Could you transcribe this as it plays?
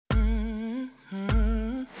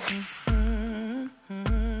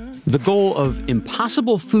The goal of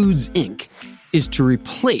Impossible Foods, Inc. is to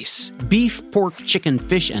replace beef, pork, chicken,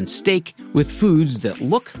 fish, and steak with foods that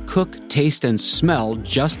look, cook, taste, and smell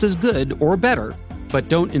just as good or better, but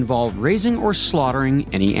don't involve raising or slaughtering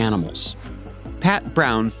any animals. Pat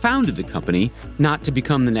Brown founded the company not to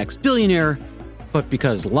become the next billionaire, but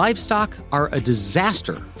because livestock are a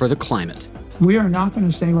disaster for the climate. We are not going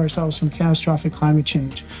to save ourselves from catastrophic climate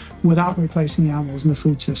change without replacing the animals in the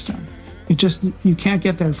food system. You can't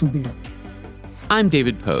get there from beef. I'm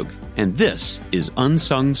David Pogue, and this is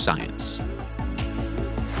Unsung Science.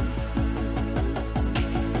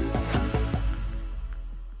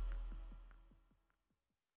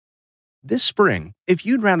 This spring, if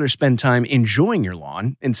you'd rather spend time enjoying your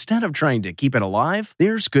lawn instead of trying to keep it alive,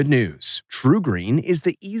 there's good news. TruGreen is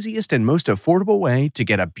the easiest and most affordable way to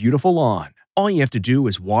get a beautiful lawn. All you have to do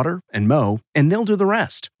is water and mow, and they'll do the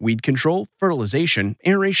rest. Weed control, fertilization,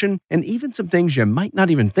 aeration, and even some things you might not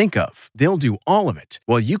even think of. They'll do all of it,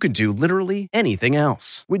 while you can do literally anything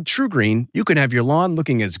else. With TruGreen, you can have your lawn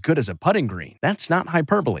looking as good as a putting green. That's not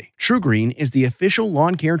hyperbole. TruGreen is the official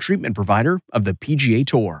lawn care treatment provider of the PGA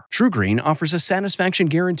Tour. TruGreen offers a satisfaction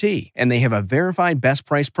guarantee, and they have a verified best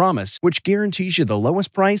price promise, which guarantees you the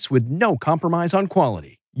lowest price with no compromise on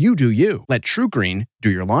quality. You do you. Let TruGreen do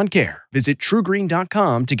your lawn care. Visit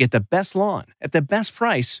TruGreen.com to get the best lawn at the best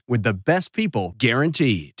price with the best people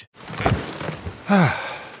guaranteed.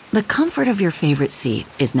 The comfort of your favorite seat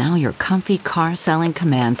is now your comfy car selling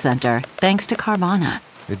command center, thanks to Carvana.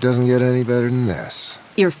 It doesn't get any better than this.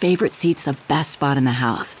 Your favorite seat's the best spot in the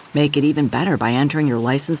house. Make it even better by entering your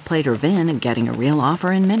license plate or VIN and getting a real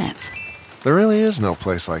offer in minutes. There really is no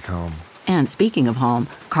place like home. And speaking of home,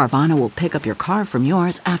 Carvana will pick up your car from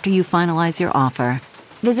yours after you finalize your offer.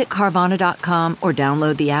 Visit Carvana.com or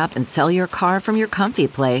download the app and sell your car from your comfy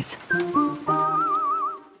place.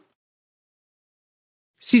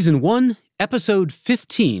 Season 1, Episode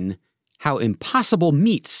 15, How Impossible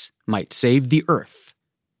Meats Might Save the Earth.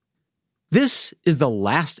 This is the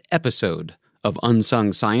last episode of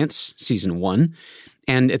Unsung Science, Season 1,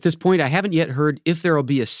 and at this point I haven't yet heard if there will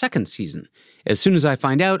be a second season. As soon as I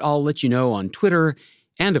find out, I'll let you know on Twitter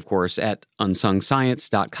and, of course, at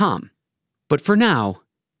unsongscience.com. But for now,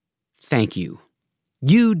 thank you.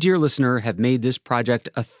 You, dear listener, have made this project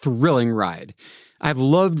a thrilling ride. I've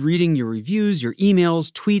loved reading your reviews, your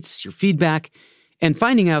emails, tweets, your feedback, and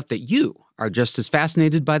finding out that you are just as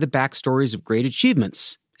fascinated by the backstories of great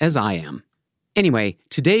achievements as I am. Anyway,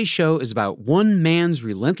 today's show is about one man's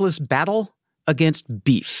relentless battle against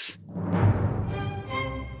beef.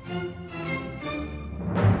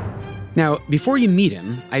 Now, before you meet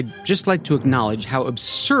him, I'd just like to acknowledge how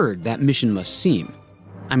absurd that mission must seem.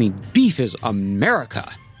 I mean, beef is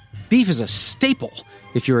America. Beef is a staple.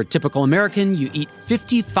 If you're a typical American, you eat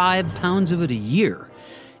 55 pounds of it a year.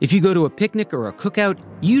 If you go to a picnic or a cookout,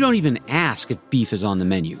 you don't even ask if beef is on the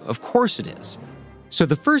menu. Of course it is. So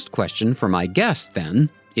the first question for my guest,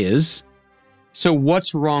 then, is, so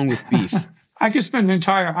what's wrong with beef? I could spend an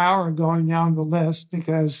entire hour going down the list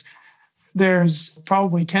because there's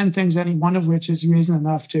probably 10 things, any one of which is reason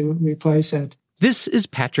enough to replace it. This is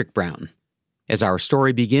Patrick Brown. As our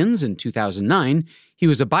story begins in 2009, he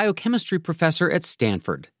was a biochemistry professor at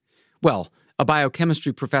Stanford. Well, a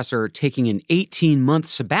biochemistry professor taking an 18-month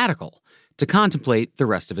sabbatical to contemplate the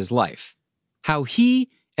rest of his life. How he,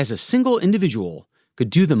 as a single individual, could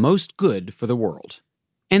do the most good for the world.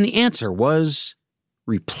 And the answer was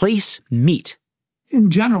replace meat. In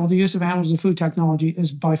general, the use of animals in food technology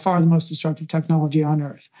is by far the most destructive technology on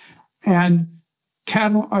Earth. And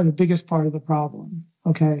cattle are the biggest part of the problem,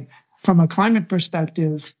 okay? From a climate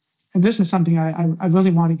perspective, and this is something I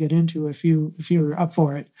really want to get into if you're up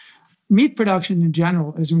for it, meat production in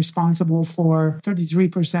general is responsible for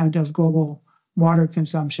 33% of global water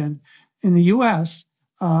consumption. In the U.S.,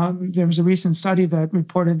 there was a recent study that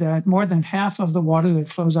reported that more than half of the water that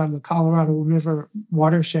flows out of the Colorado River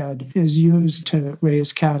watershed is used to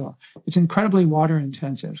raise cattle. It's incredibly water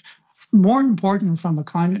intensive. More important from a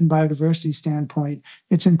climate and biodiversity standpoint,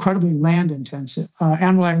 it's incredibly land intensive.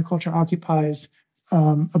 Animal agriculture occupies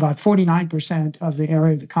about 49% of the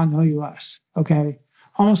area of the continental U.S., okay?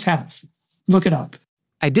 Almost half. Look it up.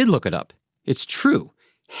 I did look it up. It's true.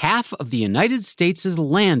 Half of the United States'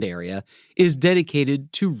 land area is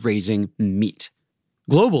dedicated to raising meat.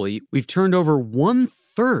 Globally, we've turned over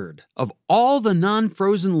 1/3 of all the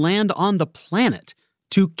non-frozen land on the planet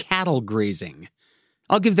to cattle grazing.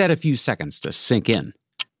 I'll give that a few seconds to sink in.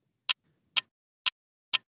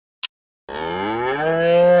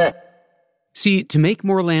 See, to make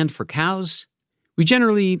more land for cows, we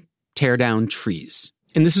generally tear down trees.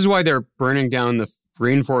 And this is why they're burning down the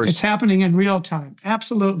rainforest. It's happening in real time.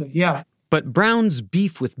 Absolutely, yeah. But Brown's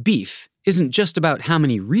Beef with Beef isn't just about how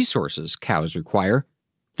many resources cows require.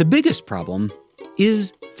 The biggest problem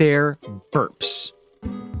is their burps.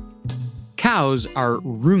 Cows are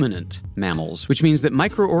ruminant mammals, which means that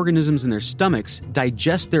microorganisms in their stomachs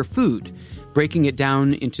digest their food, breaking it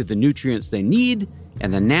down into the nutrients they need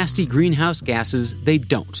and the nasty greenhouse gases they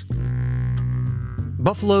don't.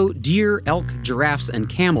 Buffalo, deer, elk, giraffes, and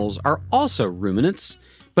camels are also ruminants,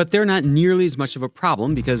 but they're not nearly as much of a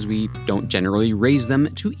problem because we don't generally raise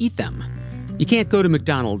them to eat them. You can't go to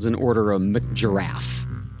McDonald's and order a McGiraffe.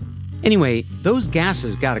 Anyway, those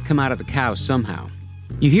gases gotta come out of the cow somehow.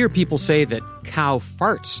 You hear people say that cow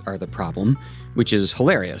farts are the problem, which is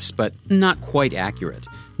hilarious, but not quite accurate.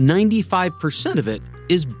 95% of it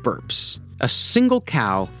is burps. A single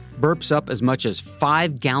cow burps up as much as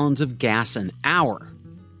 5 gallons of gas an hour.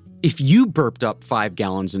 If you burped up 5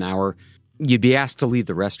 gallons an hour, you'd be asked to leave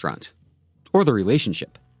the restaurant or the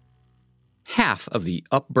relationship. Half of the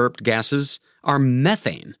up-burped gases are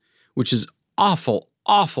methane, which is awful,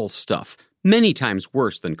 awful stuff, many times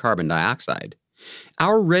worse than carbon dioxide.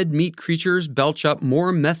 Our red meat creatures belch up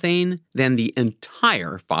more methane than the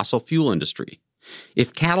entire fossil fuel industry.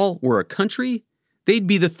 If cattle were a country, they'd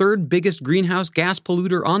be the third biggest greenhouse gas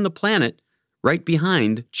polluter on the planet, right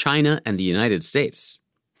behind China and the United States.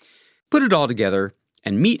 Put it all together,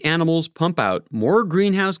 and meat animals pump out more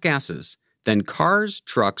greenhouse gases than cars,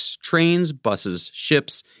 trucks, trains, buses,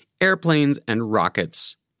 ships, airplanes, and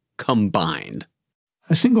rockets combined.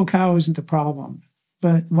 A single cow isn't the problem,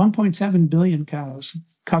 but 1.7 billion cows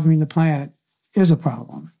covering the planet is a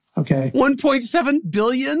problem, okay? 1.7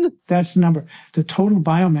 billion? That's the number. The total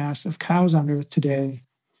biomass of cows on Earth today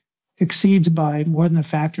exceeds by more than a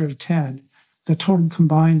factor of 10 the total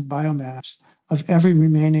combined biomass of every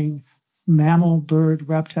remaining mammal, bird,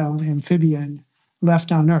 reptile, amphibian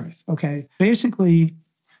left on Earth, okay? Basically,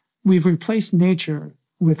 we've replaced nature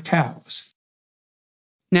with cows.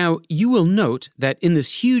 Now, you will note that in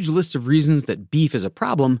this huge list of reasons that beef is a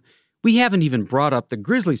problem, we haven't even brought up the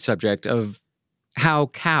grisly subject of how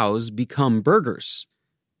cows become burgers.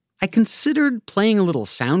 I considered playing a little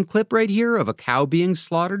sound clip right here of a cow being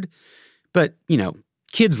slaughtered, but,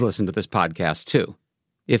 kids listen to this podcast too.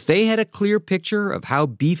 If they had a clear picture of how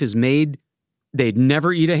beef is made, they'd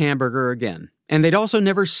never eat a hamburger again, and they'd also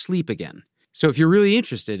never sleep again. So if you're really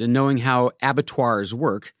interested in knowing how abattoirs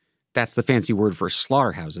work, that's the fancy word for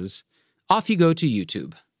slaughterhouses, off you go to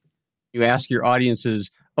YouTube. You ask your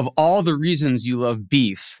audiences, of all the reasons you love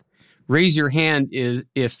beef, raise your hand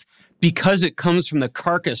if because it comes from the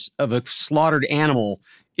carcass of a slaughtered animal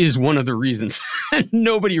is one of the reasons.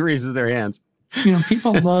 Nobody raises their hands.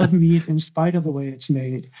 People love meat in spite of the way it's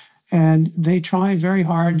made. And they try very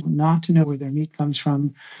hard not to know where their meat comes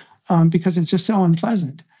from because it's just so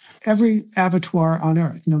unpleasant. Every abattoir on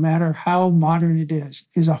Earth, no matter how modern it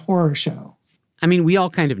is a horror show. I mean, we all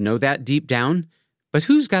kind of know that deep down, but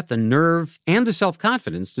who's got the nerve and the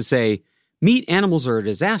self-confidence to say, meat animals are a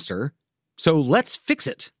disaster, so let's fix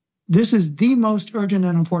it? This is the most urgent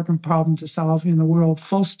and important problem to solve in the world,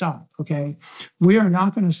 full stop, okay? We are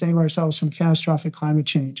not going to save ourselves from catastrophic climate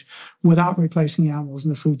change without replacing animals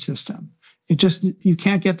in the food system. You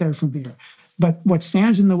can't get there from here. But what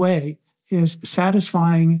stands in the way is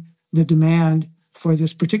satisfying the demand for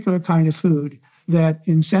this particular kind of food that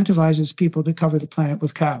incentivizes people to cover the planet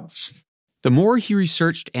with cows. The more he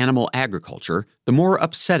researched animal agriculture, the more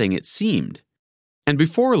upsetting it seemed. And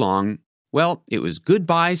before long, it was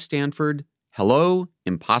goodbye Stanford, hello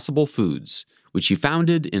Impossible Foods, which he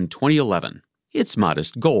founded in 2011. Its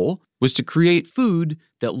modest goal was to create food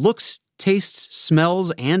that looks, tastes,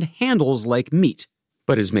 smells, and handles like meat,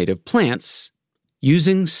 but is made of plants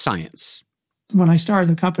using science. When I started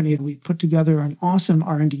the company, we put together an awesome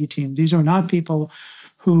R&D team. These are not people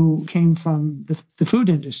who came from the food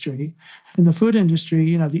industry. In the food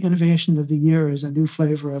industry, the innovation of the year is a new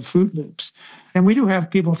flavor of Fruit Loops. And we do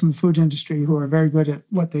have people from the food industry who are very good at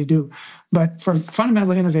what they do. But for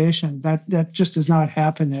fundamental innovation, that just does not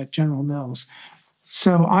happen at General Mills.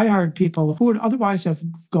 So I hired people who would otherwise have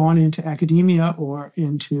gone into academia or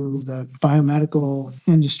into the biomedical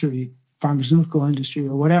industry, pharmaceutical industry,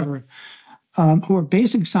 or whatever, who are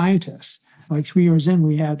basic scientists. Like 3 years in,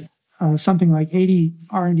 we had something like 80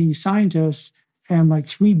 R&D scientists and like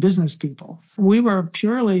 3 business people. We were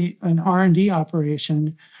purely an R&D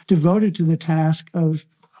operation devoted to the task of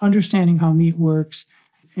understanding how meat works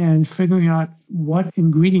and figuring out what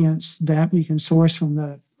ingredients that we can source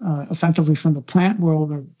from effectively from the plant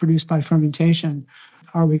world or produced by fermentation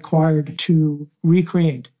are required to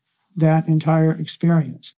recreate that entire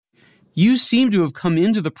experience. You seem to have come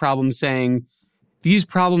into the problem saying, these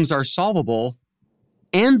problems are solvable,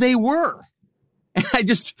 and they were. And I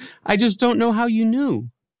just don't know how you knew.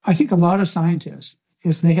 I think a lot of scientists,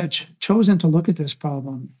 if they had chosen to look at this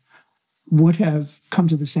problem, would have come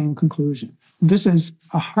to the same conclusion. This is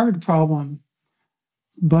a hard problem,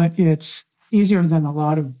 but it's easier than a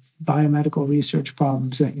lot of biomedical research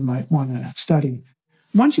problems that you might want to study.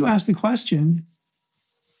 Once you ask the question,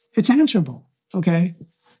 it's answerable, okay?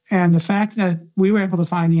 And the fact that we were able to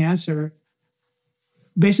find the answer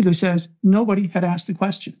basically says nobody had asked the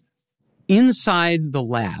question. Inside the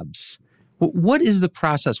labs, what is the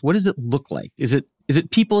process? What does it look like? Is it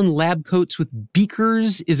people in lab coats with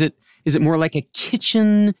beakers? Is it more like a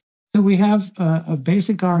kitchen? So we have a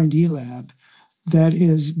basic R&D lab that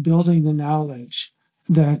is building the knowledge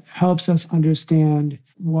that helps us understand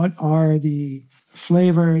what are the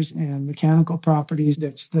flavors and mechanical properties.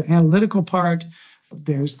 That's the analytical part.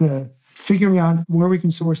 There's the figuring out where we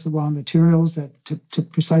can source the raw materials that to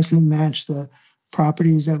precisely match the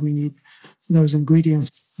properties that we need, those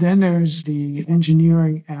ingredients. Then there's the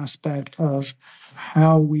engineering aspect of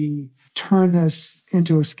how we turn this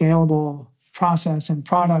into a scalable process and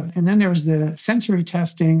product. And then there's the sensory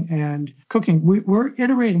testing and cooking. We're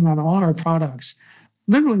iterating on all our products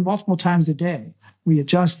literally multiple times a day. We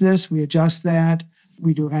adjust this, we adjust that.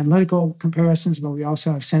 We do analytical comparisons, but we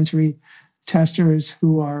also have sensory testers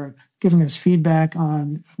who are giving us feedback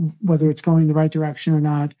on whether it's going the right direction or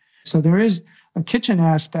not. So there is a kitchen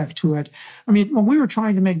aspect to it. I mean, when we were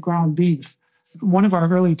trying to make ground beef, one of our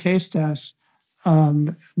early taste tests,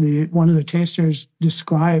 one of the tasters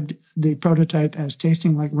described the prototype as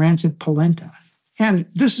tasting like rancid polenta. And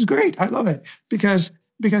this is great. I love it because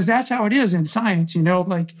that's how it is in science,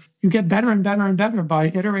 like you get better and better and better by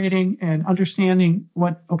iterating and understanding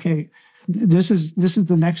this is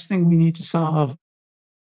the next thing we need to solve.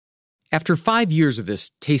 After 5 years of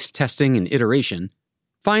this taste testing and iteration,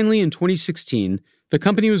 finally in 2016, the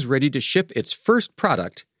company was ready to ship its first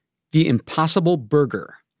product, the Impossible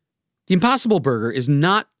Burger. The Impossible Burger is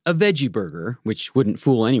not a veggie burger, which wouldn't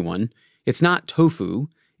fool anyone. It's not tofu.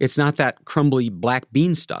 It's not that crumbly black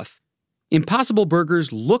bean stuff. Impossible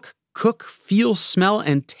Burgers look, cook, feel, smell,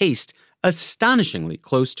 and taste astonishingly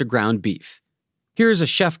close to ground beef. Here's a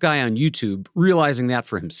chef guy on YouTube realizing that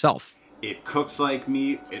for himself. It cooks like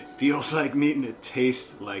meat, it feels like meat, and it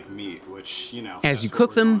tastes like meat, which, As you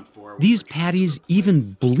cook them, these patties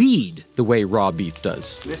even bleed the way raw beef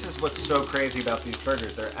does. This is what's so crazy about these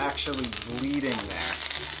burgers. They're actually bleeding there. I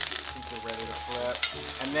think they're ready to flip.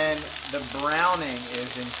 And then the browning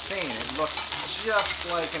is insane. It looks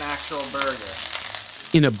just like an actual burger.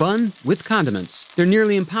 In a bun with condiments, they're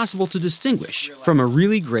nearly impossible to distinguish from a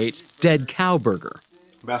really great dead cow burger.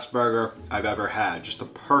 Best burger I've ever had. Just the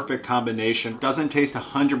perfect combination. Doesn't taste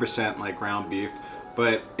 100% like ground beef,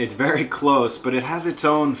 but it's very close, but it has its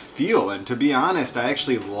own feel. And to be honest, I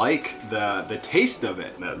actually like the taste of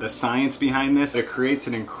it. The science behind this, it creates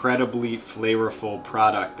an incredibly flavorful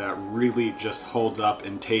product that really just holds up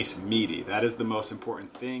and tastes meaty. That is the most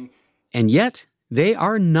important thing. And yet, they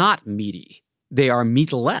are not meaty. They are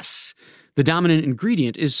meatless. The dominant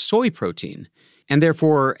ingredient is soy protein, and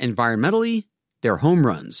therefore, environmentally, they're home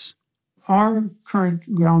runs. Our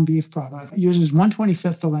current ground beef product uses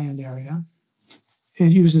 1/25th the land area.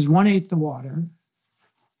 It uses 1/8 the water.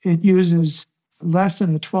 It uses less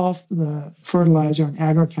than 1/12 the fertilizer and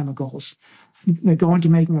agrochemicals that go into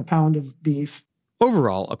making a pound of beef.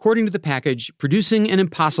 Overall, according to the package, producing an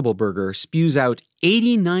Impossible Burger spews out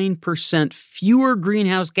 89% fewer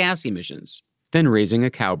greenhouse gas emissions than raising a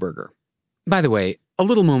cow burger. By the way, a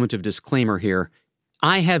little moment of disclaimer here.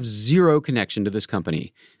 I have zero connection to this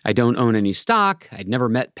company. I don't own any stock. I'd never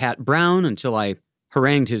met Pat Brown until I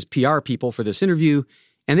harangued his PR people for this interview,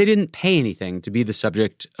 and they didn't pay anything to be the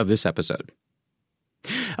subject of this episode.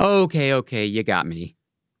 Okay, you got me.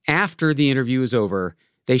 After the interview was over,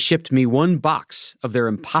 they shipped me 1 box of their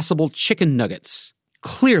Impossible chicken nuggets,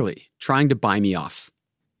 clearly trying to buy me off.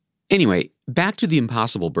 Anyway, back to the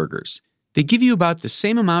Impossible Burgers. They give you about the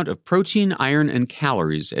same amount of protein, iron, and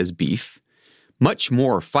calories as beef, much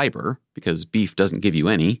more fiber, because beef doesn't give you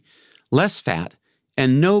any, less fat,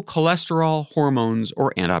 and no cholesterol, hormones,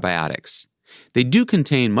 or antibiotics. They do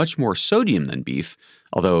contain much more sodium than beef,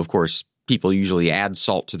 although, of course, people usually add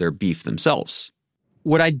salt to their beef themselves.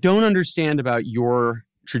 What I don't understand about your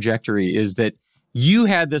trajectory is that you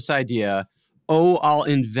had this idea, I'll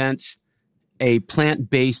invent a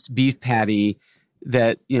plant-based beef patty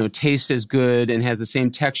that, tastes as good and has the same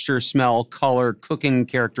texture, smell, color, cooking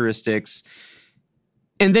characteristics.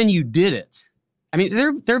 And then you did it. I mean,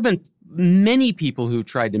 there have been many people who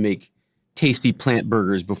tried to make tasty plant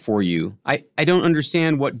burgers before you. I don't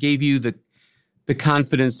understand what gave you the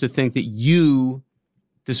confidence to think that you,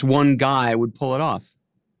 this one guy, would pull it off?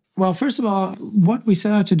 Well, first of all, what we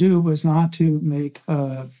set out to do was not to make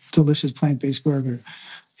a delicious plant-based burger.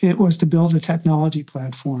 It was to build a technology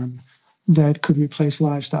platform that could replace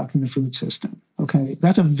livestock in the food system. Okay,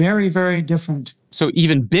 that's a very, very different. So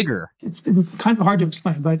even bigger. It's kind of hard to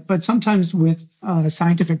explain, but sometimes with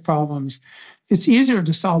scientific problems, it's easier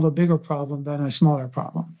to solve a bigger problem than a smaller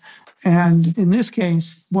problem. And in this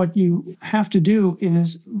case, what you have to do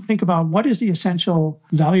is think about what is the essential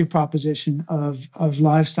value proposition of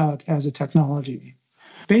livestock as a technology.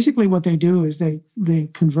 Basically, what they do is they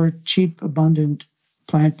convert cheap, abundant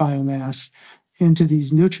plant biomass into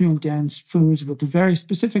these nutrient-dense foods with a very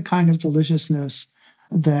specific kind of deliciousness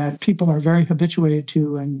that people are very habituated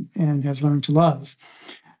to and have learned to love.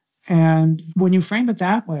 And when you frame it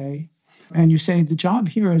that way, and you say the job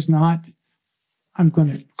here is not, I'm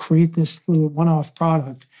going to create this little one-off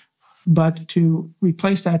product, but to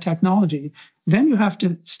replace that technology, then you have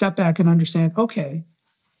to step back and understand, okay,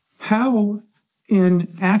 how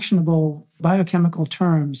in actionable biochemical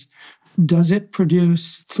terms does it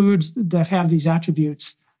produce foods that have these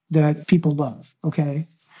attributes that people love, okay?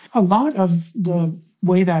 A lot of the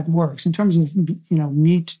way that works in terms of,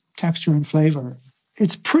 meat, texture, and flavor,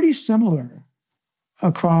 it's pretty similar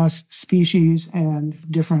across species and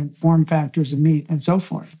different form factors of meat and so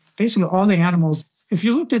forth. Basically, all the animals, if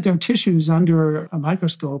you looked at their tissues under a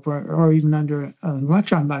microscope or even under an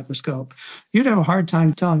electron microscope, you'd have a hard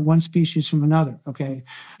time telling one species from another, okay?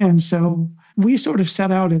 And so we sort of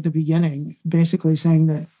set out at the beginning, basically saying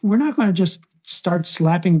that we're not going to just start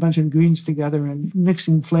slapping a bunch of ingredients together and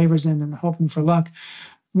mixing flavors in and hoping for luck.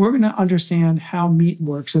 We're going to understand how meat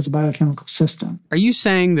works as a biochemical system. Are you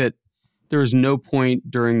saying that there was no point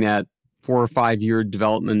during that 4 or 5 year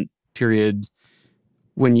development period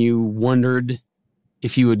when you wondered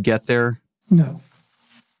if you would get there? No.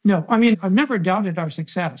 I mean, I've never doubted our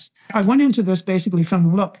success. I went into this basically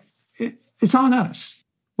from, look, it's on us.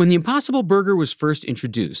 When the Impossible Burger was first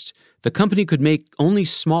introduced, the company could make only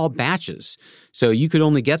small batches, so you could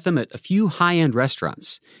only get them at a few high-end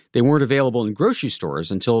restaurants. They weren't available in grocery stores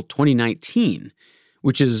until 2019,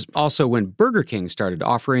 which is also when Burger King started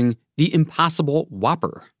offering the Impossible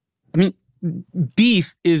Whopper. I mean,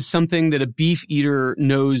 beef is something that a beef eater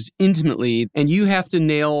knows intimately, and you have to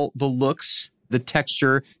nail the looks, the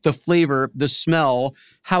texture, the flavor, the smell,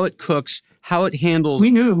 how it cooks, how it handles. We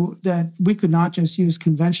knew that we could not just use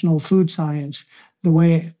conventional food science the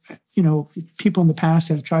way, people in the past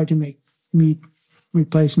have tried to make meat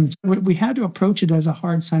replacements. We had to approach it as a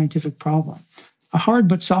hard scientific problem, a hard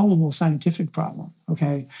but solvable scientific problem,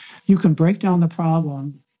 okay? You can break down the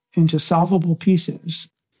problem into solvable pieces.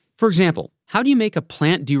 For example, how do you make a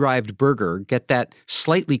plant-derived burger get that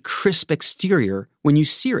slightly crisp exterior when you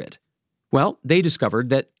sear it? Well, they discovered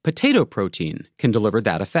that potato protein can deliver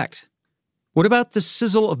that effect. What about the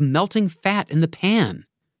sizzle of melting fat in the pan?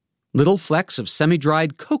 Little flecks of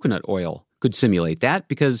semi-dried coconut oil could simulate that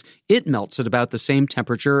because it melts at about the same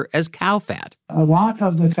temperature as cow fat. A lot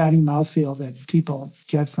of the fatty mouthfeel that people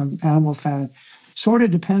get from animal fat sort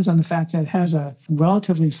of depends on the fact that it has a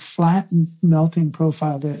relatively flat melting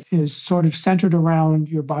profile that is sort of centered around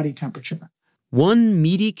your body temperature. One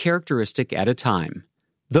meaty characteristic at a time.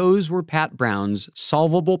 Those were Pat Brown's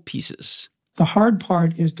solvable pieces. The hard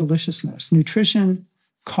part is deliciousness. Nutrition,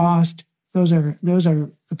 cost, those are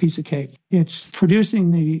a piece of cake. It's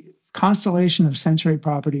producing the constellation of sensory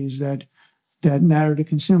properties that matter to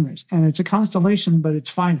consumers. And it's a constellation, but it's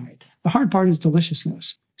finite. The hard part is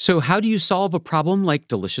deliciousness. So how do you solve a problem like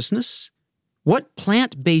deliciousness? What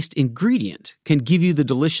plant-based ingredient can give you the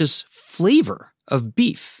delicious flavor of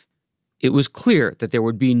beef? It was clear that there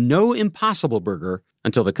would be no Impossible Burger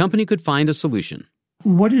until the company could find a solution.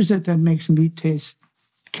 What is it that makes meat taste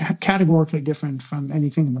categorically different from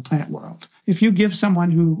anything in the plant world? If you give someone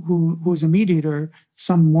who's a meat eater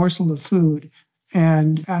some morsel of food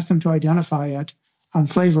and ask them to identify it on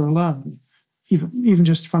flavor alone, even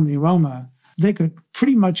just from the aroma, they could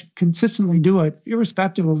pretty much consistently do it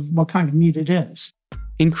irrespective of what kind of meat it is.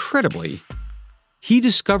 Incredibly, he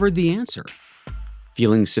discovered the answer.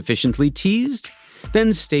 Feeling sufficiently teased?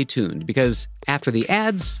 Then stay tuned, because after the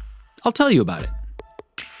ads, I'll tell you about it.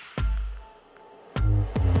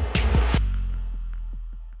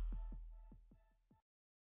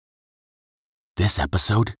 This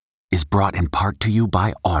episode is brought in part to you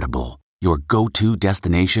by Audible, your go-to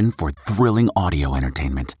destination for thrilling audio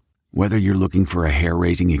entertainment. Whether you're looking for a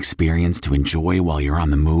hair-raising experience to enjoy while you're on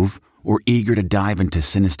the move, or eager to dive into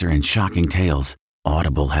sinister and shocking tales,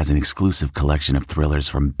 Audible has an exclusive collection of thrillers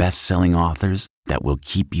from best-selling authors that will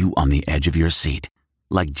keep you on the edge of your seat.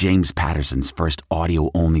 Like James Patterson's first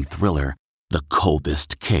audio-only thriller, The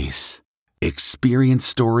Coldest Case. Experience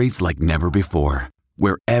stories like never before,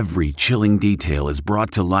 where every chilling detail is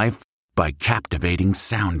brought to life by captivating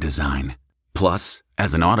sound design. Plus,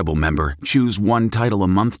 as an Audible member, choose one title a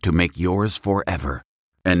month to make yours forever.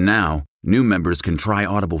 And now, new members can try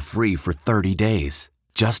Audible free for 30 days.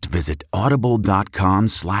 Just visit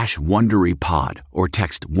audible.com/WonderyPod or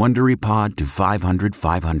text WonderyPod to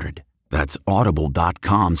 500-500. That's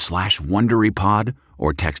audible.com/WonderyPod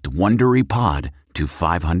or text WonderyPod to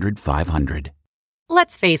 500-500.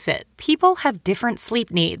 Let's face it, people have different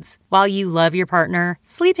sleep needs. While you love your partner,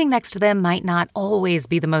 sleeping next to them might not always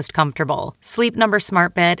be the most comfortable. Sleep Number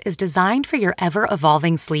Smart Bed is designed for your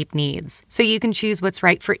ever-evolving sleep needs, so you can choose what's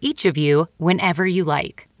right for each of you whenever you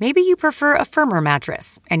like. Maybe you prefer a firmer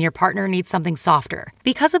mattress, and your partner needs something softer.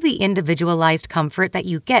 Because of the individualized comfort that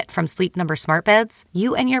you get from Sleep Number Smart Beds,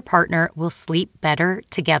 you and your partner will sleep better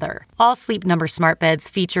together. All Sleep Number Smart Beds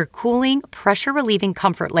feature cooling, pressure-relieving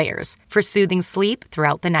comfort layers for soothing sleep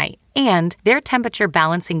throughout the night. And their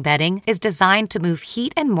temperature-balancing bedding is designed to move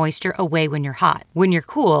heat and moisture away when you're hot. When you're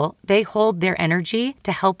cool, they hold their energy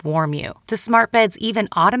to help warm you. The smart beds even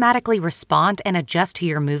automatically respond and adjust to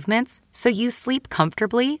your movements, so you sleep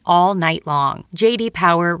comfortably all night long. J.D.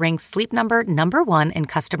 Power ranks Sleep Number #1 in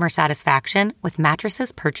customer satisfaction with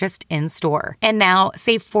mattresses purchased in-store. And now,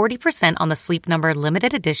 save 40% on the Sleep Number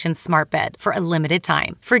Limited Edition Smart Bed for a limited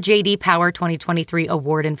time. For J.D. Power 2023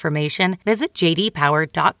 award information, visit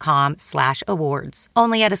jdpower.com/awards.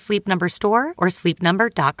 Only at a Sleep Number store or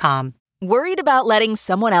sleepnumber.com. Worried about letting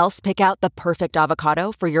someone else pick out the perfect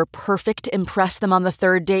avocado for your perfect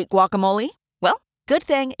impress-them-on-the-third-date guacamole? Well, good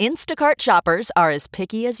thing Instacart shoppers are as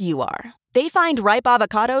picky as you are. They find ripe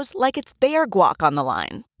avocados like it's their guac on the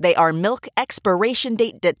line. They are milk expiration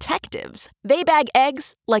date detectives. They bag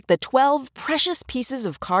eggs like the 12 precious pieces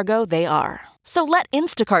of cargo they are. So let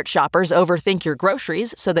Instacart shoppers overthink your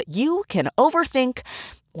groceries so that you can overthink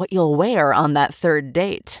what you'll wear on that third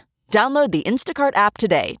date. Download the Instacart app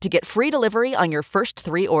today to get free delivery on your first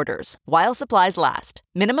 3 orders, while supplies last.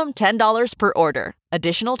 Minimum $10 per order.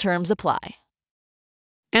 Additional terms apply.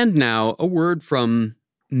 And now, a word from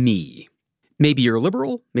me. Maybe you're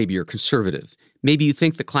liberal, maybe you're conservative. Maybe you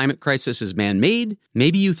think the climate crisis is man-made.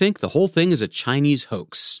 Maybe you think the whole thing is a Chinese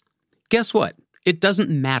hoax. Guess what? It doesn't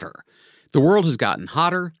matter. The world has gotten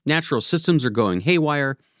hotter, natural systems are going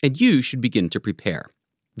haywire, and you should begin to prepare.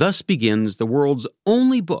 Thus begins the world's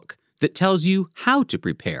only book that tells you how to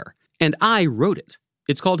prepare. And I wrote it.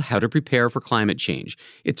 It's called How to Prepare for Climate Change.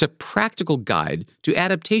 It's a practical guide to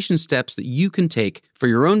adaptation steps that you can take for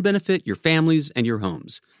your own benefit, your families, and your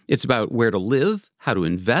homes. It's about where to live, how to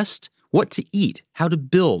invest, what to eat, how to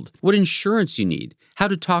build, what insurance you need, how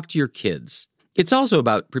to talk to your kids. It's also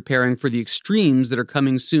about preparing for the extremes that are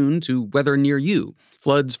coming soon to weather near you.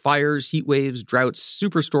 Floods, fires, heat waves, droughts,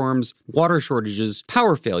 superstorms, water shortages,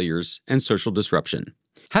 power failures, and social disruption.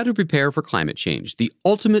 How to Prepare for Climate Change, the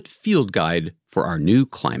ultimate field guide for our new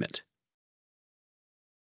climate.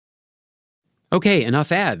 Okay,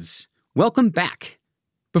 enough ads. Welcome back.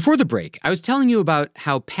 Before the break, I was telling you about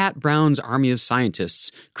how Pat Brown's army of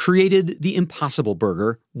scientists created the Impossible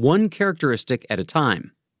Burger, one characteristic at a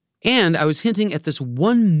time. And I was hinting at this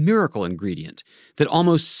one miracle ingredient that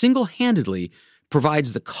almost single-handedly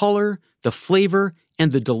provides the color, the flavor,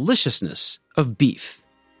 and the deliciousness of beef.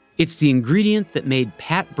 It's the ingredient that made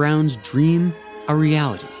Pat Brown's dream a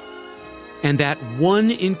reality. And that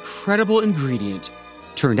one incredible ingredient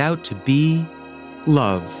turned out to be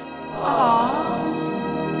love. Aww.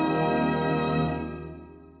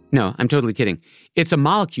 No, I'm totally kidding. It's a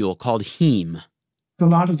molecule called heme. A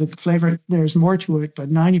lot of the flavor, there's more to it,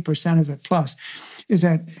 but 90% of it plus is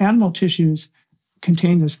that animal tissues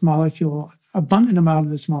contain this molecule, abundant amount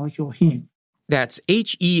of this molecule, heme. That's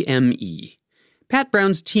H-E-M-E. Pat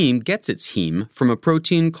Brown's team gets its heme from a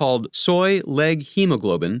protein called soy leg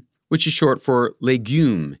hemoglobin, which is short for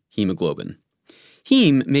legume hemoglobin.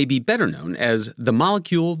 Heme may be better known as the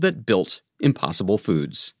molecule that built Impossible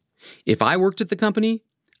Foods. If I worked at the company,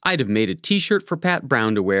 I'd have made a t-shirt for Pat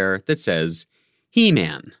Brown to wear that says,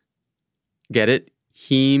 He-Man. Get it?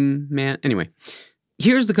 He-Man? Anyway,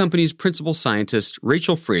 here's the company's principal scientist,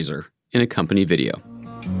 Rachel Fraser, in a company video.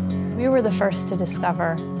 We were the first to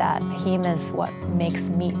discover that heme is what makes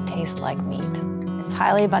meat taste like meat. It's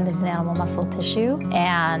highly abundant in animal muscle tissue,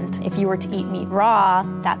 and if you were to eat meat raw,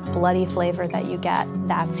 that bloody flavor that you get,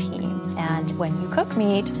 that's heme. And when you cook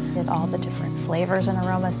meat, with all the different flavors and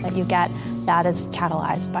aromas that you get, that is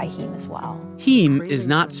catalyzed by heme as well. Heme is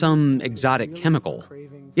not some exotic chemical.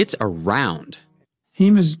 It's around.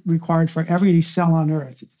 Heme is required for every cell on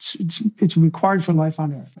Earth. It's required for life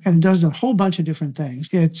on Earth. And it does a whole bunch of different things.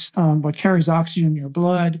 It's what carries oxygen in your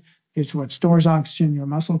blood. It's what stores oxygen in your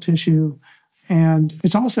muscle tissue. And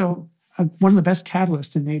it's also one of the best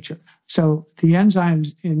catalysts in nature. So the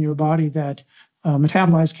enzymes in your body that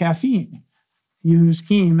metabolize caffeine use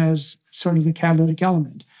heme as sort of the catalytic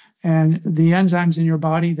element. And the enzymes in your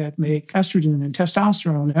body that make estrogen and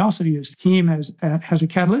testosterone also use heme as a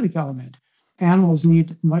catalytic element. Animals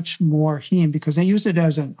need much more heme because they use it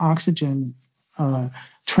as an oxygen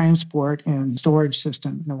transport and storage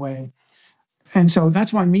system in a way. And so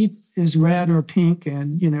that's why meat is red or pink.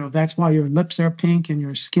 And, that's why your lips are pink and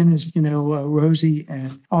your skin is, rosy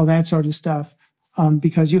and all that sort of stuff,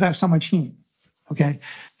 because you have so much heme. Okay.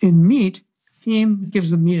 In meat, heme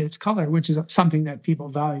gives the meat its color, which is something that people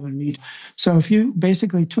value in meat. So if you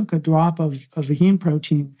basically took a drop of a heme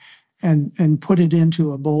protein and put it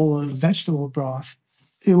into a bowl of vegetable broth,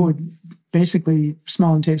 it would basically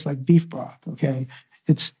smell and taste like beef broth. Okay.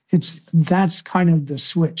 That's kind of the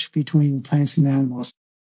switch between plants and animals.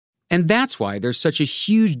 And that's why there's such a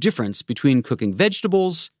huge difference between cooking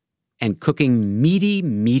vegetables and cooking meaty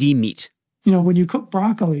meat. When you cook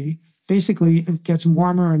broccoli, basically it gets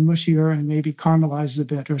warmer and mushier and maybe caramelizes a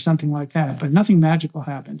bit or something like that, but nothing magical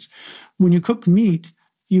happens. When you cook meat,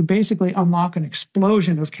 you basically unlock an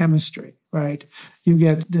explosion of chemistry, right? You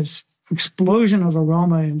get this explosion of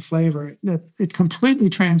aroma and flavor that it completely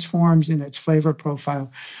transforms in its flavor profile,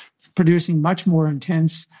 producing much more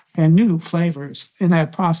intense and new flavors in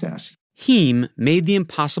that process. Heme made the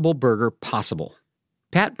Impossible Burger possible.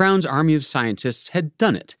 Pat Brown's army of scientists had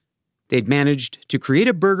done it. They'd managed to create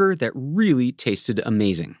a burger that really tasted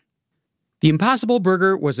amazing. The Impossible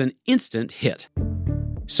Burger was an instant hit.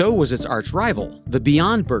 So was its arch rival, the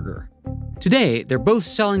Beyond Burger. Today, they're both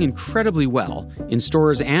selling incredibly well in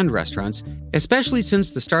stores and restaurants, especially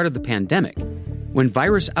since the start of the pandemic, when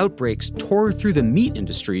virus outbreaks tore through the meat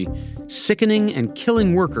industry, sickening and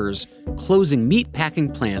killing workers, closing meat packing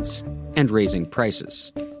plants, and raising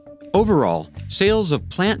prices. Overall, sales of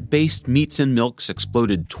plant-based meats and milks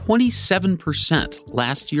exploded 27%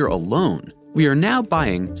 last year alone. We are now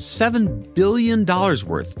buying $7 billion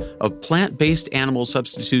worth of plant-based animal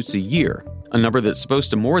substitutes a year, a number that's supposed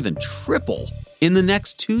to more than triple in the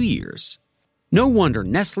next 2 years. No wonder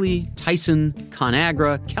Nestle, Tyson,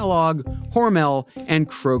 Conagra, Kellogg, Hormel, and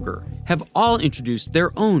Kroger have all introduced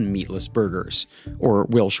their own meatless burgers, or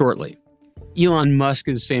will shortly. Elon Musk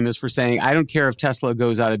is famous for saying, I don't care if Tesla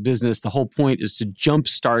goes out of business. The whole point is to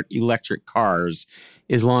jumpstart electric cars.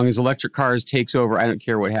 As long as electric cars takes over, I don't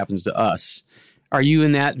care what happens to us. Are you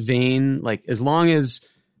in that vein? Like, as long as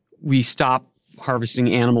we stop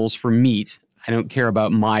harvesting animals for meat, I don't care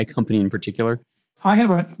about my company in particular? I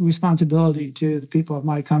have a responsibility to the people of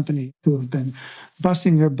my company who have been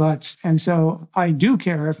busting their butts. And so I do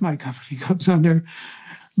care if my company goes under.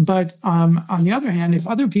 But on the other hand, if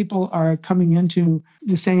other people are coming into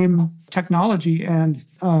the same technology and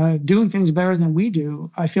doing things better than we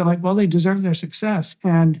do, I feel like, well, they deserve their success.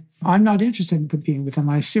 And I'm not interested in competing with them.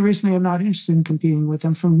 I seriously am not interested in competing with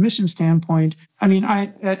them from a mission standpoint. I mean,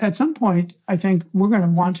 at some point, I think we're going to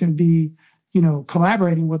want to be,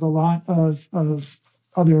 collaborating with a lot of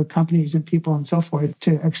other companies and people and so forth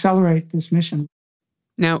to accelerate this mission.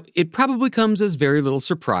 Now, it probably comes as very little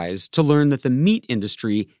surprise to learn that the meat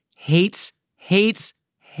industry hates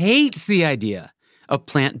the idea of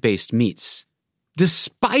plant-based meats,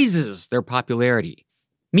 despises their popularity.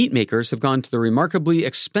 Meat makers have gone to the remarkably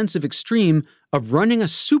expensive extreme of running a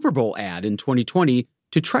Super Bowl ad in 2020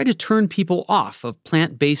 to try to turn people off of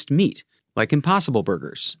plant-based meat, like Impossible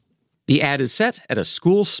Burgers. The ad is set at a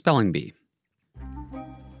school spelling bee.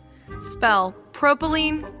 Spell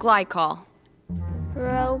propylene glycol.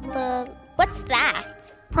 What's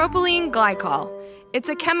that? Propylene glycol. It's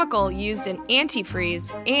a chemical used in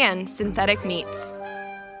antifreeze and synthetic meats.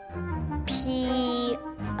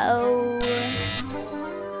 P-O...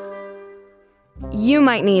 You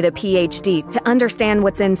might need a PhD to understand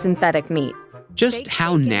what's in synthetic meat. Just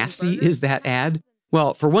how nasty is that ad?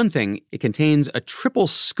 Well, for one thing, it contains a triple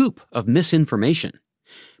scoop of misinformation.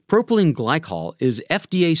 Propylene glycol is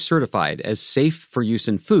FDA certified as safe for use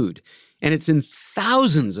in food, and it's in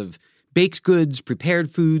thousands of baked goods, prepared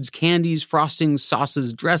foods, candies, frostings,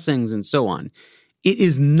 sauces, dressings, and so on. It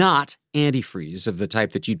is not antifreeze of the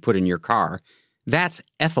type that you'd put in your car. That's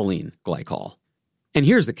ethylene glycol. And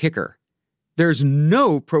here's the kicker. There's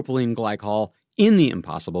no propylene glycol in the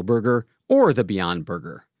Impossible Burger or the Beyond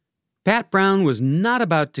Burger. Pat Brown was not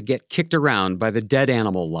about to get kicked around by the dead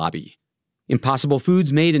animal lobby. Impossible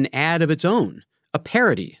Foods made an ad of its own, a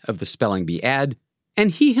parody of the spelling bee ad, and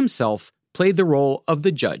he himself played the role of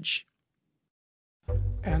the judge.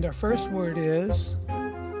 And our first word is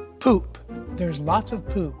poop. There's lots of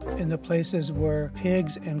poop in the places where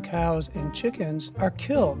pigs and cows and chickens are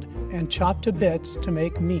killed and chopped to bits to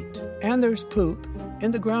make meat. And there's poop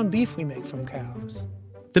in the ground beef we make from cows.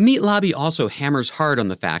 The meat lobby also hammers hard on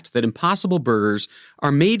the fact that Impossible Burgers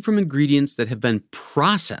are made from ingredients that have been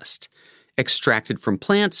processed, extracted from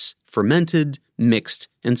plants, fermented, mixed,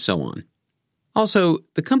 and so on. Also,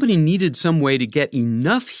 the company needed some way to get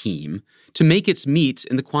enough heme to make its meats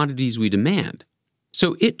in the quantities we demand.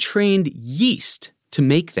 So it trained yeast to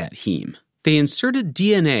make that heme. They inserted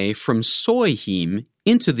DNA from soy heme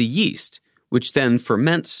into the yeast, which then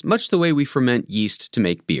ferments much the way we ferment yeast to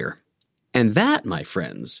make beer. And that, my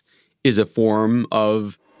friends, is a form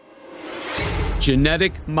of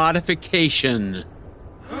genetic modification.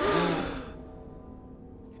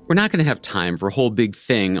 We're not going to have time for a whole big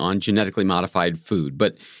thing on genetically modified food,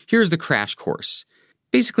 but here's the crash course.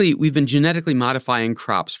 Basically, we've been genetically modifying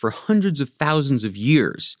crops for hundreds of thousands of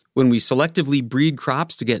years. When we selectively breed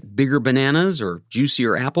crops to get bigger bananas or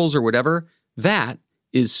juicier apples or whatever, that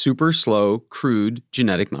is super slow, crude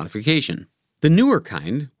genetic modification. The newer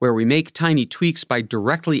kind, where we make tiny tweaks by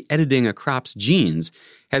directly editing a crop's genes,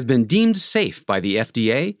 has been deemed safe by the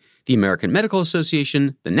FDA, the American Medical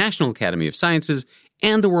Association, the National Academy of Sciences,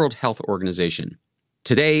 and the World Health Organization.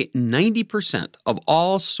 Today, 90% of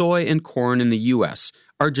all soy and corn in the U.S.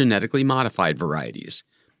 are genetically modified varieties.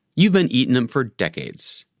 You've been eating them for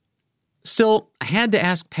decades. Still, I had to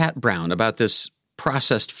ask Pat Brown about this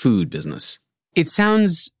processed food business. It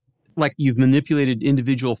sounds like you've manipulated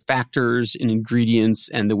individual factors and ingredients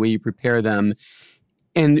and the way you prepare them.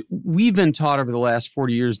 And we've been taught over the last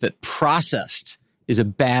 40 years that processed is a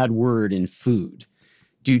bad word in food.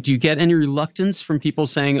 Do you get any reluctance from people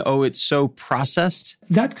saying, oh, it's so processed?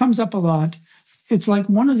 That comes up a lot. It's like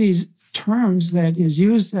one of these terms that is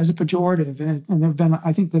used as a pejorative. And there have been,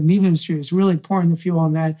 I think the meat industry is really pouring the fuel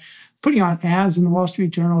on that, putting on ads in the Wall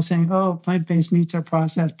Street Journal saying, oh, plant-based meats are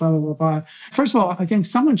processed, blah, blah, blah, blah. First of all, I think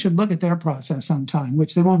someone should look at their process sometime,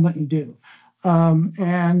 which they won't let you do,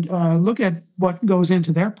 and look at what goes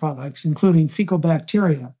into their products, including fecal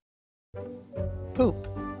bacteria. Poop.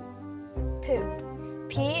 Poop.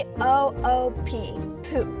 P-O-O-P.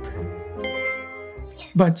 Poop.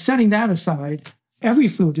 But setting that aside, every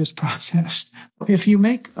food is processed. If you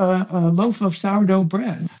make a loaf of sourdough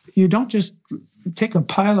bread, you don't just take a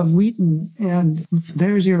pile of wheat and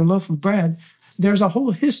there's your loaf of bread. There's a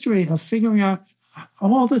whole history of figuring out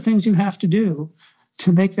all the things you have to do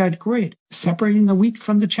to make that great. Separating the wheat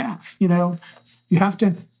from the chaff. You have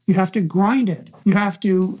to grind it. You have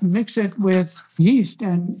to mix it with yeast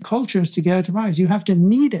and cultures to get it to rise. You have to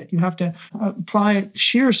knead it. You have to apply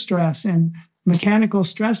shear stress and mechanical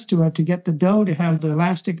stress to it to get the dough to have the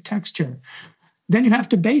elastic texture. Then you have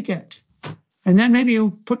to bake it. And then maybe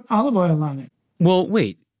you put olive oil on it. Well,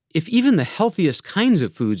 wait. If even the healthiest kinds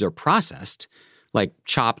of foods are processed, like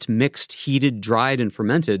chopped, mixed, heated, dried, and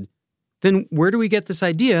fermented, then where do we get this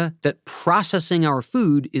idea that processing our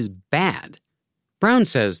food is bad? Brown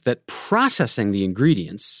says that processing the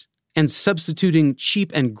ingredients and substituting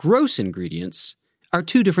cheap and gross ingredients are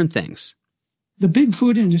two different things. The big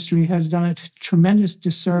food industry has done a tremendous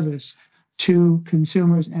disservice to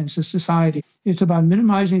consumers and to society. It's about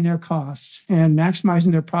minimizing their costs and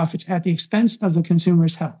maximizing their profits at the expense of the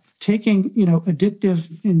consumer's health. Taking,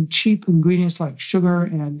 addictive and cheap ingredients like sugar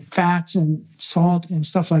and fats and salt and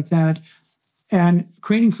stuff like that, and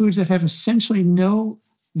creating foods that have essentially no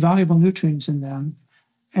valuable nutrients in them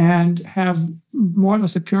and have more or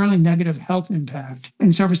less a purely negative health impact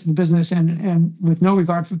in service of the business and with no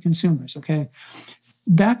regard for consumers, okay?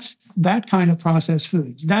 That's that kind of processed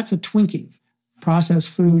foods. That's a Twinkie. Processed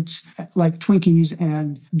foods like Twinkies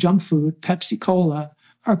and junk food, Pepsi Cola,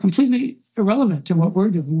 are completely irrelevant to what we're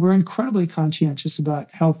doing. We're incredibly conscientious about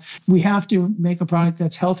health. We have to make a product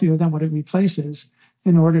that's healthier than what it replaces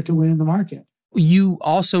in order to win in the market. You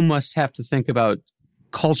also must have to think about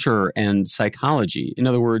culture and psychology. In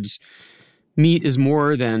other words, meat is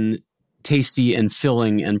more than tasty and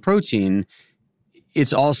filling and protein.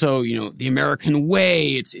 It's also, the American way.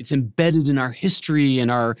 It's embedded in our history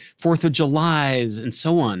and our 4th of Julys and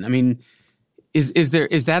so on. I mean, is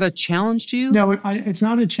that a challenge to you? No, it's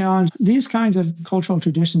not a challenge. These kinds of cultural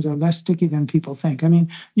traditions are less sticky than people think. I mean,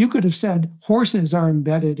 you could have said horses are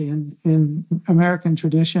embedded in American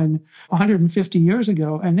tradition 150 years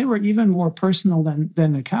ago, and they were even more personal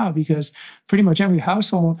than the cow because pretty much every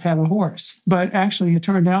household had a horse. But actually, it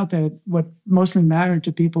turned out that what mostly mattered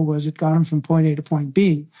to people was it got them from point A to point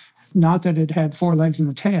B, not that it had 4 legs and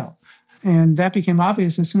a tail. And that became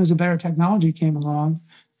obvious as soon as a better technology came along.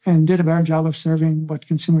 and did a better job of serving what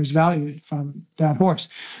consumers valued from that horse.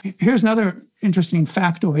 Here's another interesting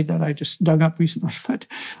factoid that I just dug up recently, but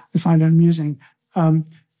I find it amusing,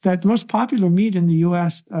 that the most popular meat in the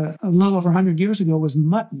U.S. A little over 100 years ago was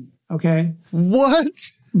mutton, okay?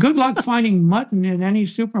 What? Good luck finding mutton in any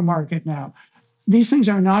supermarket now. These things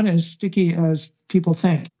are not as sticky as people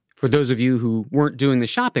think. For those of you who weren't doing the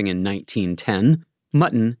shopping in 1910,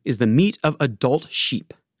 mutton is the meat of adult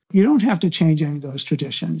sheep. You don't have to change any of those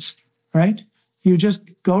traditions, right? You just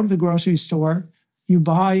go to the grocery store, you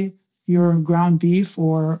buy your ground beef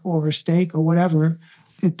or steak or whatever.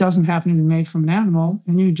 It doesn't happen to be made from an animal,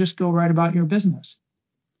 and you just go right about your business.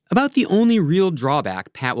 About the only real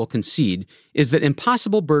drawback Pat will concede is that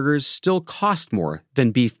Impossible Burgers still cost more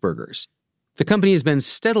than beef burgers. The company has been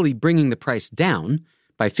steadily bringing the price down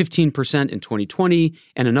by 15% in 2020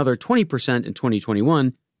 and another 20% in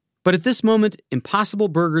 2021. But at this moment, Impossible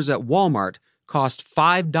Burgers at Walmart cost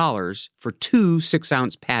 $5 for 2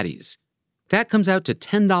 6-ounce patties. That comes out to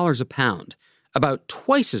 $10 a pound, about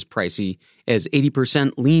twice as pricey as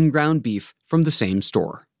 80% lean ground beef from the same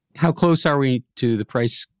store. How close are we to the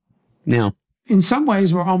price now? In some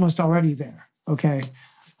ways, we're almost already there, okay?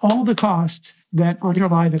 All the costs that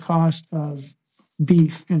underlie the cost of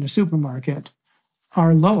beef in a supermarket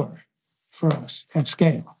are lower for us at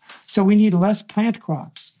scale. So we need less plant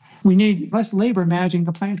crops. We need less labor managing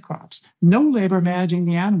the plant crops, no labor managing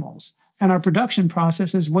the animals. And our production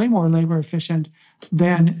process is way more labor efficient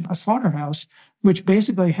than a slaughterhouse, which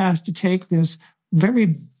basically has to take this very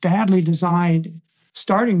badly designed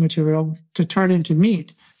starting material to turn into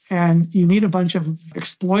meat. And you need a bunch of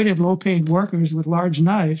exploited low-paid workers with large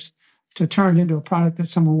knives to turn it into a product that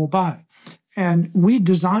someone will buy. And we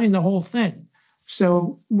design the whole thing.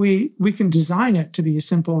 So we can design it to be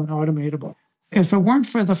simple and automatable. If it weren't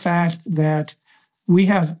for the fact that we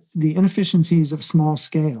have the inefficiencies of small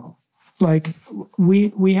scale, like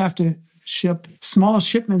we have to ship small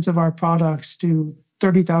shipments of our products to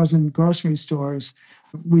 30,000 grocery stores.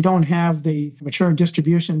 We don't have the mature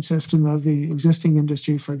distribution system of the existing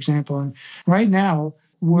industry, for example. And right now,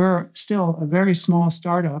 we're still a very small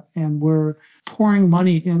startup, and we're pouring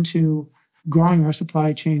money into growing our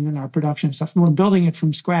supply chain and our production stuff. We're building it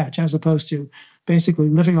from scratch, as opposed to basically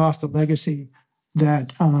living off the legacy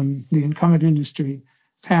that the incumbent industry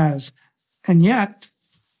has. And yet,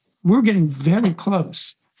 we're getting very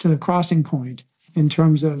close to the crossing point in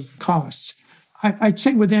terms of costs. I'd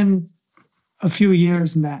say within a few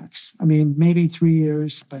years max. I mean, maybe 3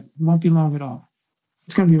 years, but it won't be long at all.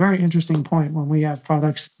 It's going to be a very interesting point when we have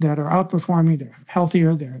products that are outperforming, they're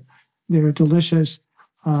healthier, they're delicious,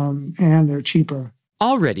 and they're cheaper.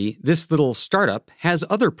 Already, this little startup has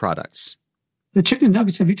other products. The chicken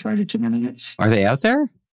nuggets, have you tried the chicken nuggets? Are they out there?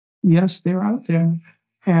 Yes, they're out there.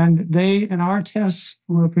 And they, in our tests,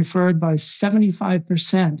 were preferred by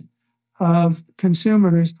 75% of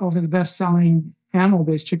consumers over the best-selling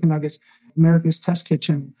animal-based chicken nuggets. America's Test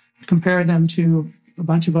Kitchen compared them to a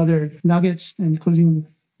bunch of other nuggets, including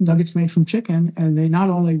nuggets made from chicken, and they not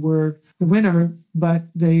only were the winner, but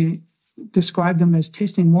they described them as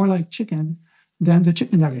tasting more like chicken than the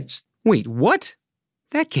chicken nuggets. Wait, what?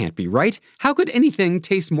 That can't be right. How could anything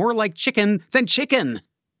taste more like chicken than chicken?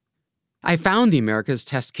 I found the America's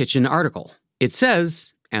Test Kitchen article. It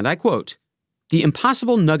says, and I quote, "The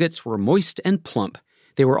Impossible nuggets were moist and plump.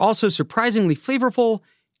 They were also surprisingly flavorful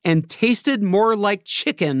and tasted more like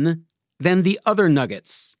chicken than the other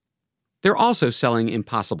nuggets." They're also selling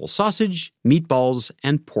Impossible sausage, meatballs,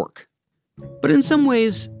 and pork. But in some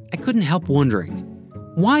ways, I couldn't help wondering,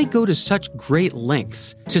 why go to such great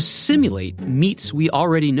lengths to simulate meats we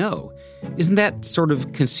already know? Isn't that sort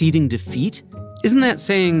of conceding defeat? Isn't that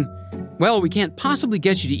saying, well, we can't possibly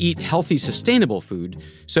get you to eat healthy, sustainable food,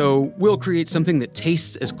 so we'll create something that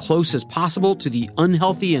tastes as close as possible to the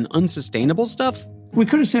unhealthy and unsustainable stuff? We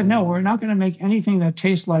could have said, no, we're not going to make anything that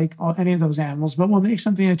tastes like any of those animals, but we'll make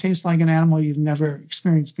something that tastes like an animal you've never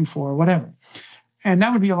experienced before, whatever. And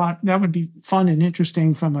that would be fun and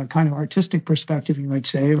interesting from a kind of artistic perspective, you might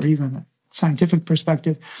say, or even a scientific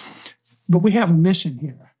perspective. But we have a mission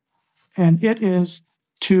here, and it is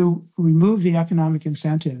to remove the economic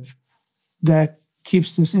incentive that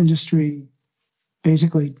keeps this industry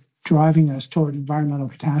basically driving us toward environmental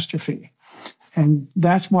catastrophe. And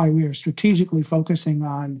that's why we are strategically focusing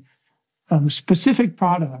on specific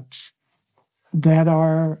products that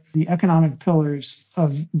are the economic pillars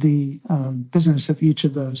of the business of each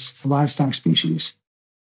of those livestock species.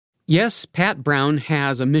 Yes, Pat Brown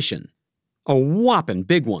has a mission, a whopping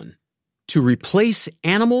big one, to replace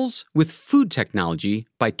animals with food technology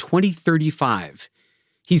by 2035.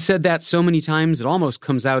 He said that so many times it almost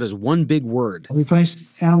comes out as one big word. Replace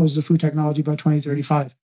animals with food technology by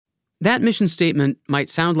 2035. That mission statement might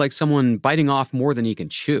sound like someone biting off more than he can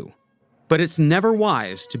chew. But it's never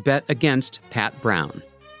wise to bet against Pat Brown.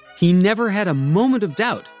 He never had a moment of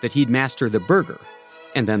doubt that he'd master the burger,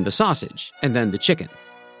 and then the sausage, and then the chicken.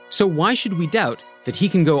 So why should we doubt that he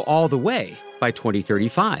can go all the way by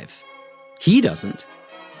 2035? He doesn't.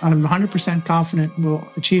 I'm 100% confident we'll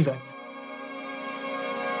achieve it.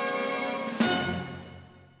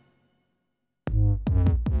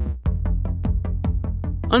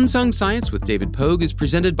 Unsung Science with David Pogue is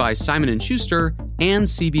presented by Simon & Schuster and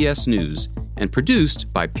CBS News and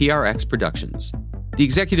produced by PRX Productions. The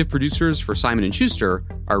executive producers for Simon & Schuster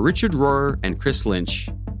are Richard Rohrer and Chris Lynch.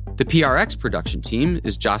 The PRX production team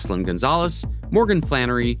is Jocelyn Gonzalez, Morgan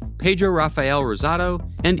Flannery, Pedro Rafael Rosado,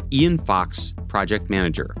 and Ian Fox, project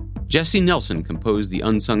manager. Jesse Nelson composed the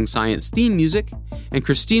Unsung Science theme music, and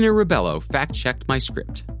Christina Ribello fact-checked my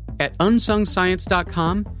script. At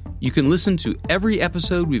unsungscience.com, you can listen to every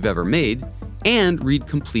episode we've ever made and read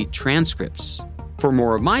complete transcripts. For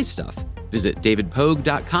more of my stuff, visit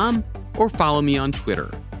davidpogue.com or follow me on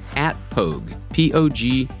Twitter @Pogue,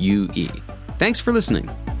 P-O-G-U-E. Thanks for listening.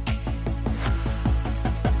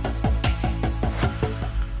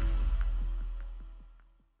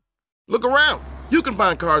 Look around. You can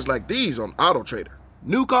find cars like these on AutoTrader.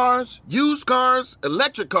 New cars, used cars,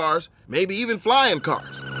 electric cars, maybe even flying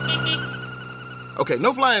cars. Okay,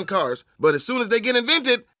 no flying cars, but as soon as they get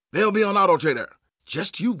invented, they'll be on AutoTrader.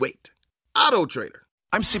 Just you wait. AutoTrader.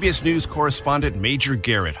 I'm CBS News correspondent Major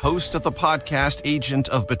Garrett, host of the podcast Agent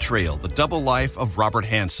of Betrayal, The Double Life of Robert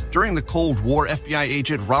Hanssen. During the Cold War, FBI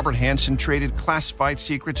agent Robert Hanssen traded classified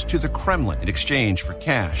secrets to the Kremlin in exchange for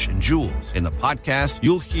cash and jewels. In the podcast,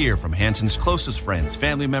 you'll hear from Hanssen's closest friends,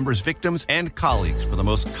 family members, victims, and colleagues for the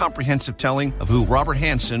most comprehensive telling of who Robert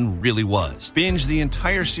Hanssen really was. Binge the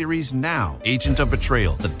entire series now. Agent of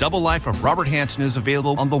Betrayal, The Double Life of Robert Hanssen is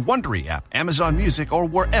available on the Wondery app, Amazon Music, or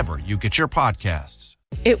wherever you get your podcasts.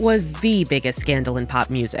 It was the biggest scandal in pop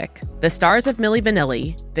music. The stars of Milli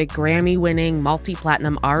Vanilli, the Grammy-winning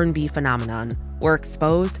multi-platinum R&B phenomenon, were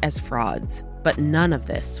exposed as frauds. But none of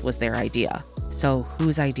this was their idea. So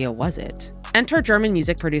whose idea was it? Enter German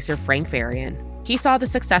music producer Frank Farian. He saw the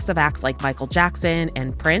success of acts like Michael Jackson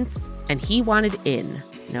and Prince, and he wanted in,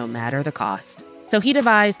 no matter the cost. So he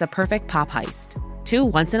devised the perfect pop heist. Two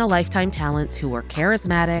once-in-a-lifetime talents who were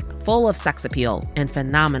charismatic, full of sex appeal, and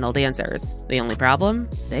phenomenal dancers. The only problem?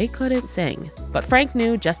 They couldn't sing. But Frank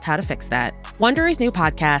knew just how to fix that. Wondery's new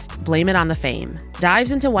podcast, Blame It on the Fame,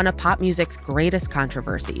 dives into one of pop music's greatest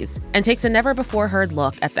controversies and takes a never-before-heard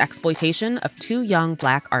look at the exploitation of two young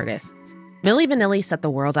Black artists. Milli Vanilli set the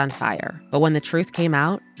world on fire, but when the truth came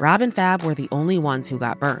out, Rob and Fab were the only ones who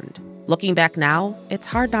got burned. Looking back now, it's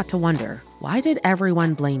hard not to wonder, why did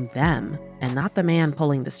everyone blame them and not the man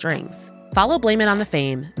pulling the strings? Follow Blame It on the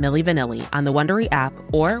Fame, Milli Vanilli, on the Wondery app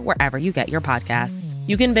or wherever you get your podcasts.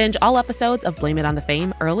 You can binge all episodes of Blame It on the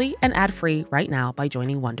Fame early and ad-free right now by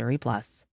joining Wondery Plus.